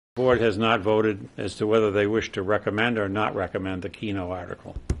The board has not voted as to whether they wish to recommend or not recommend the Keno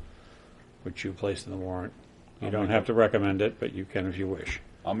article, which you placed in the warrant. You don't have to recommend it, but you can if you wish.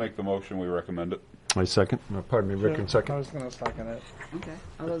 I'll make the motion, we recommend it. I second. Pardon me, Rick, in I second. was going to second it. Okay.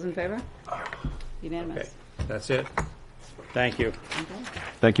 All those in favor? Unanimous. Okay, that's it. Thank you. Okay.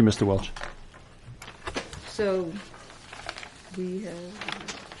 Thank you, Mr. Welch. So we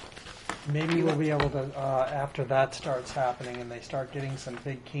have, Maybe we'll be able to, after that starts happening and they start getting some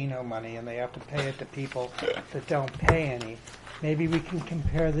big Keno money and they have to pay it to people that don't pay any, maybe we can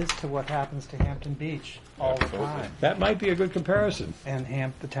compare this to what happens to Hampton Beach all the Absolutely. time. That might be a good comparison. And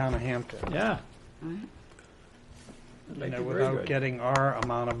the town of Hampton. Yeah. all right. You know, without getting our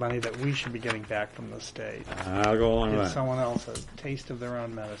amount of money that we should be getting back from the state. I'll go along with Give that. someone else a taste of their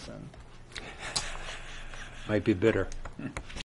own medicine. Might be bitter.